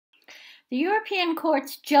The European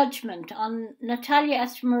Court's judgment on Natalia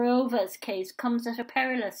Estemirova's case comes at a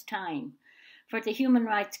perilous time for the human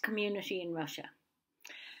rights community in Russia.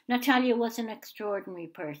 Natalia was an extraordinary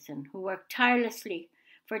person who worked tirelessly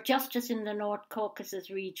for justice in the North Caucasus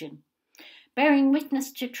region, bearing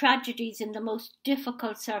witness to tragedies in the most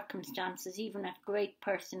difficult circumstances, even at great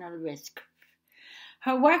personal risk.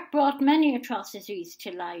 Her work brought many atrocities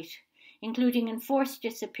to light, including enforced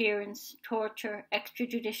disappearance, torture,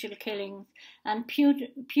 extrajudicial killings, and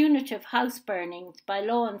punitive house burnings by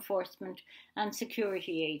law enforcement and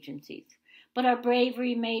security agencies. But her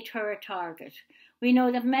bravery made her a target. We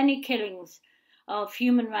know that many killings of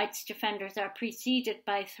human rights defenders are preceded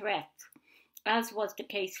by threats, as was the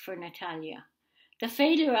case for Natalia. The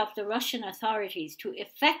failure of the Russian authorities to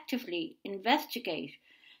effectively investigate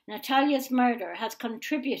Natalia's murder has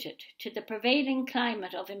contributed to the prevailing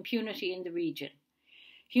climate of impunity in the region.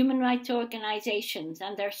 Human rights organizations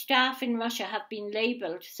and their staff in Russia have been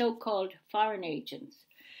labelled so-called foreign agents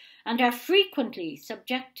and are frequently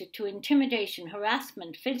subjected to intimidation,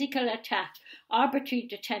 harassment, physical attack, arbitrary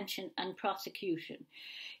detention and prosecution.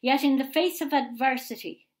 Yet in the face of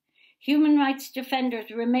adversity, human rights defenders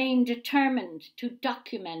remain determined to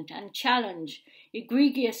document and challenge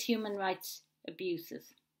egregious human rights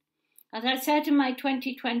abuses. As I said in my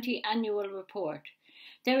 2020 annual report,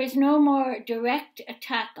 there is no more direct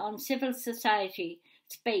attack on civil society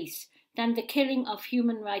space than the killing of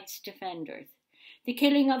human rights defenders. The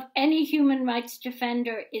killing of any human rights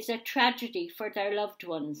defender is a tragedy for their loved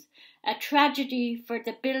ones, a tragedy for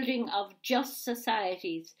the building of just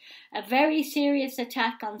societies, a very serious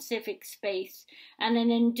attack on civic space, and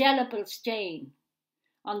an indelible stain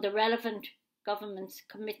on the relevant government's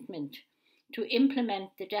commitment to implement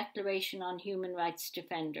the Declaration on Human Rights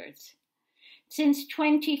Defenders. Since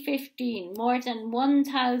 2015, more than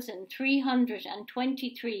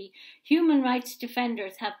 1,323 human rights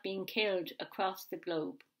defenders have been killed across the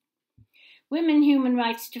globe. Women human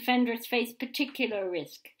rights defenders face particular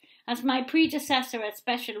risk. As my predecessor as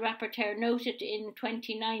Special Rapporteur noted in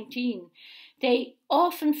 2019, they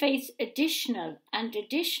often face additional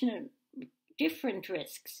different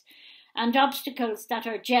risks and obstacles that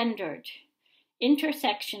are gendered,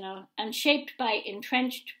 intersectional, and shaped by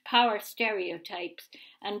entrenched power stereotypes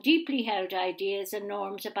and deeply held ideas and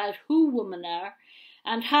norms about who women are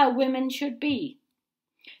and how women should be.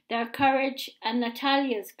 Their courage and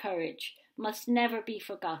Natalia's courage must never be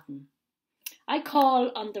forgotten. I call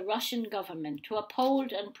on the Russian government to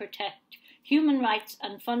uphold and protect human rights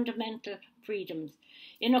and fundamental freedoms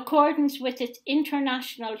in accordance with its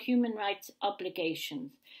international human rights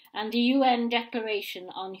obligations and the UN Declaration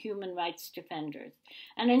on Human Rights Defenders,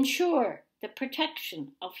 and ensure the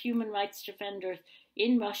protection of human rights defenders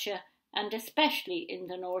in Russia and especially in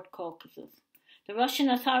the North Caucasus. The Russian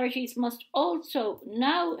authorities must also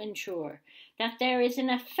now ensure that there is an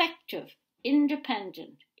effective,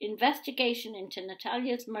 independent investigation into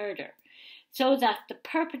Natalia's murder so that the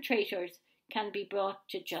perpetrators can be brought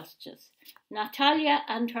to justice. Natalia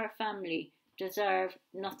and her family deserve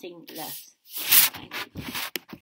nothing less.